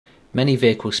Many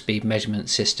vehicle speed measurement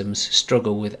systems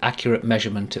struggle with accurate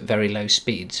measurement at very low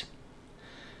speeds.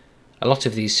 A lot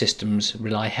of these systems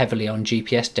rely heavily on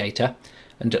GPS data,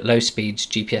 and at low speeds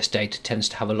GPS data tends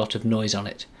to have a lot of noise on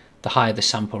it. The higher the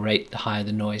sample rate, the higher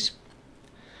the noise.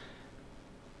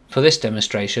 For this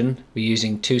demonstration, we're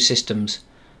using two systems: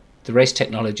 the Race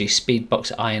Technology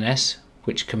SPEEDBOX-INS,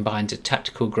 which combines a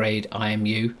tactical grade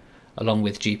IMU along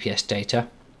with GPS data,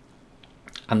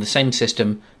 and the same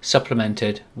system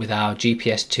supplemented with our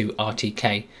GPS2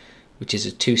 RTK, which is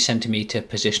a 2 cm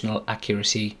positional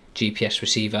accuracy GPS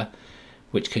receiver,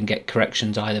 which can get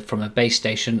corrections either from a base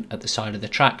station at the side of the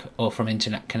track or from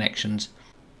internet connections.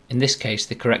 In this case,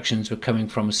 the corrections were coming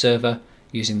from a server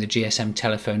using the GSM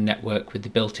telephone network with the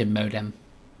built-in modem.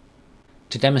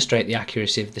 To demonstrate the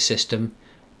accuracy of the system,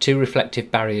 two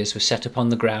reflective barriers were set up on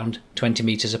the ground 20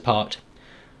 metres apart.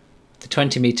 The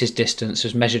 20 metres distance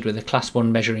was measured with a Class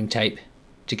 1 measuring tape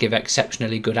to give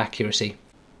exceptionally good accuracy.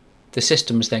 The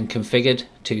system was then configured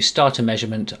to start a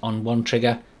measurement on one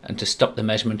trigger and to stop the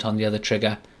measurement on the other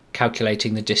trigger,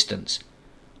 calculating the distance.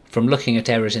 From looking at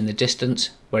errors in the distance,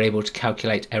 we're able to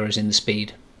calculate errors in the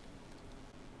speed.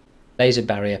 Laser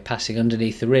barrier passing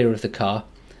underneath the rear of the car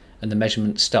and the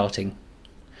measurement starting.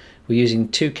 We're using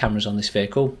two cameras on this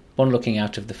vehicle, one looking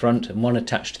out of the front and one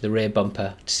attached to the rear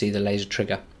bumper to see the laser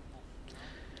trigger.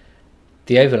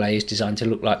 The overlay is designed to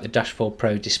look like the Dash 4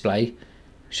 Pro display,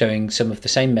 showing some of the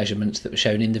same measurements that were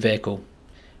shown in the vehicle,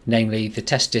 namely the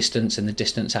test distance and the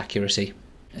distance accuracy,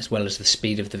 as well as the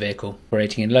speed of the vehicle.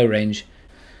 Operating in low range,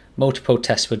 multiple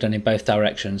tests were done in both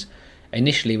directions,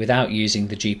 initially without using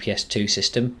the GPS2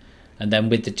 system, and then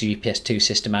with the GPS2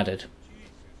 system added.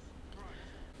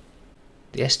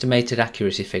 The estimated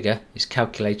accuracy figure is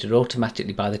calculated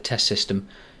automatically by the test system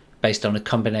based on a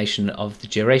combination of the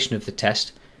duration of the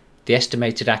test, the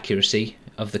estimated accuracy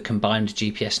of the combined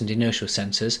GPS and inertial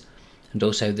sensors, and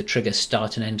also the trigger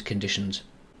start and end conditions.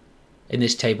 In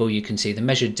this table you can see the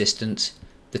measured distance,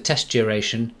 the test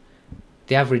duration,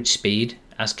 the average speed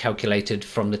as calculated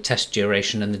from the test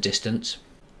duration and the distance,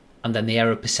 and then the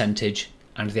error percentage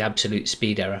and the absolute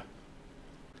speed error.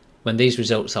 When these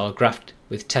results are graphed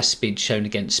with test speed shown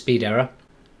against speed error,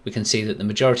 we can see that the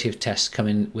majority of tests come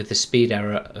in with a speed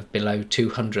error of below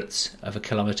 0.02 of a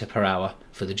kilometre per hour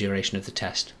for the duration of the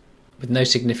test, with no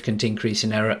significant increase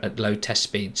in error at low test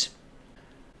speeds.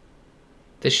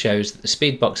 This shows that the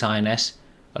SPEEDBOX-INS,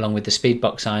 along with the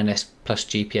SPEEDBOX-INS plus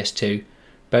GPS2,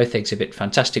 both exhibit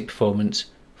fantastic performance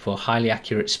for highly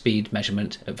accurate speed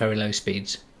measurement at very low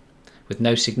speeds, with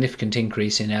no significant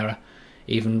increase in error,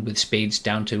 even with speeds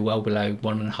down to well below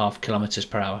 1.5 km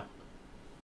per hour.